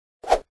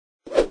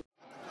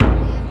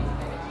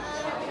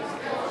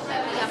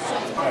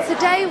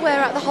Today we're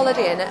at the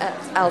Holiday Inn at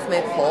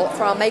Ellesmere Port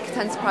for our Make It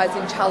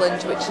Enterprising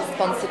challenge, which is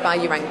sponsored by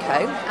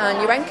URENCO. And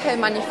URENCO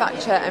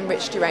manufacture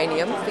enriched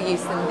uranium for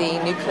use in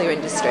the nuclear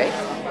industry.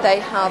 They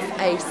have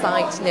a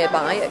site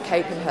nearby at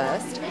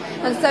Capenhurst.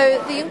 And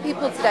so the young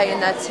people today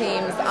and their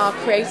teams are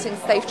creating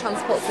safe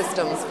transport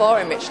systems for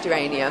enriched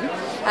uranium.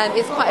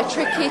 It's quite a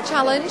tricky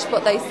challenge,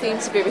 but they seem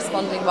to be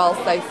responding well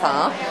so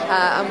far.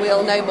 And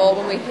we'll know more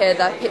when we hear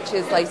their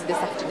pitches later this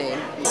afternoon.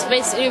 So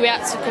basically we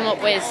had to come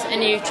up with a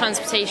new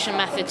transportation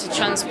method to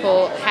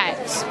transport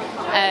hex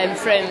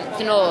from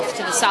the north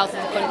to the south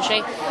of the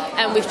country,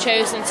 and we've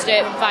chosen to do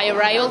it via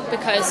rail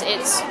because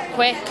it's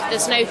quick,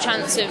 there's no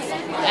chance of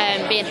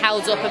being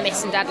held up and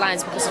missing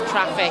deadlines because of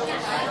traffic,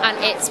 and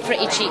it's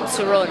pretty cheap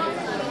to run.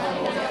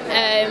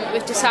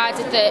 We've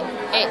decided that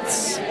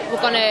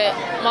we're going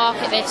to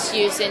market this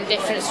using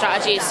different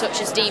strategies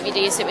such as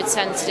DVDs that we'd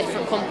send to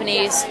different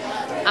companies,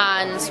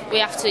 and we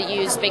have to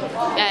use big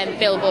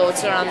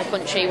billboards around the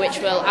country which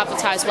will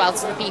advertise well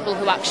to the people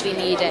who actually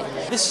need it.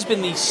 This has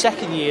been the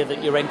second year that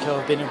URENCO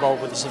have been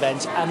involved with this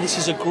event, and this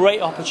is a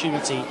great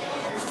opportunity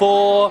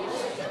for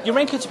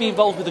URENCO to be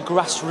involved with the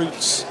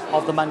grassroots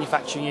of the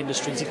manufacturing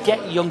industry, to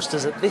get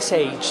youngsters at this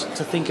age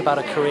to think about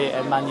a career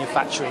in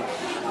manufacturing.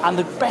 And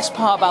the best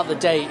part about the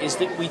day is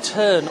that we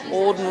turn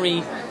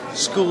ordinary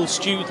school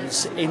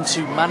students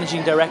into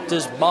managing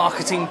directors,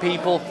 marketing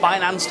people,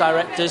 finance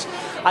directors,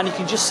 and you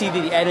can just see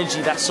the energy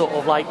that sort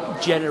of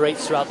like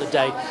generates throughout the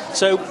day.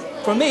 So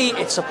for me,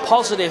 it's a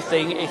positive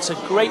thing. It's a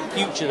great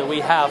future that we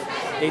have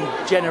in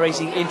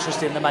generating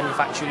interest in the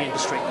manufacturing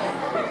industry.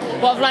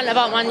 What I've learned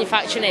about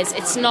manufacturing is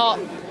it's not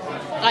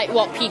like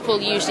what people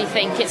usually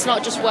think. It's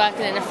not just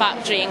working in a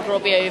factory in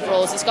grubby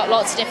overalls. It's got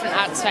lots of different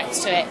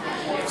aspects to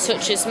it,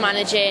 such as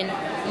managing,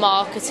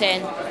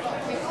 marketing,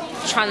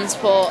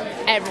 transport,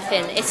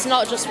 everything. It's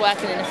not just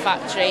working in a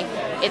factory,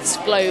 it's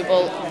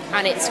global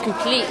and it's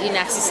completely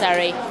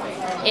necessary.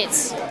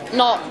 It's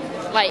not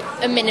like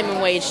a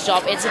minimum wage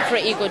job, it's a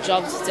pretty good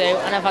job to do,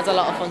 and I've had a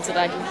lot of fun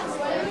today.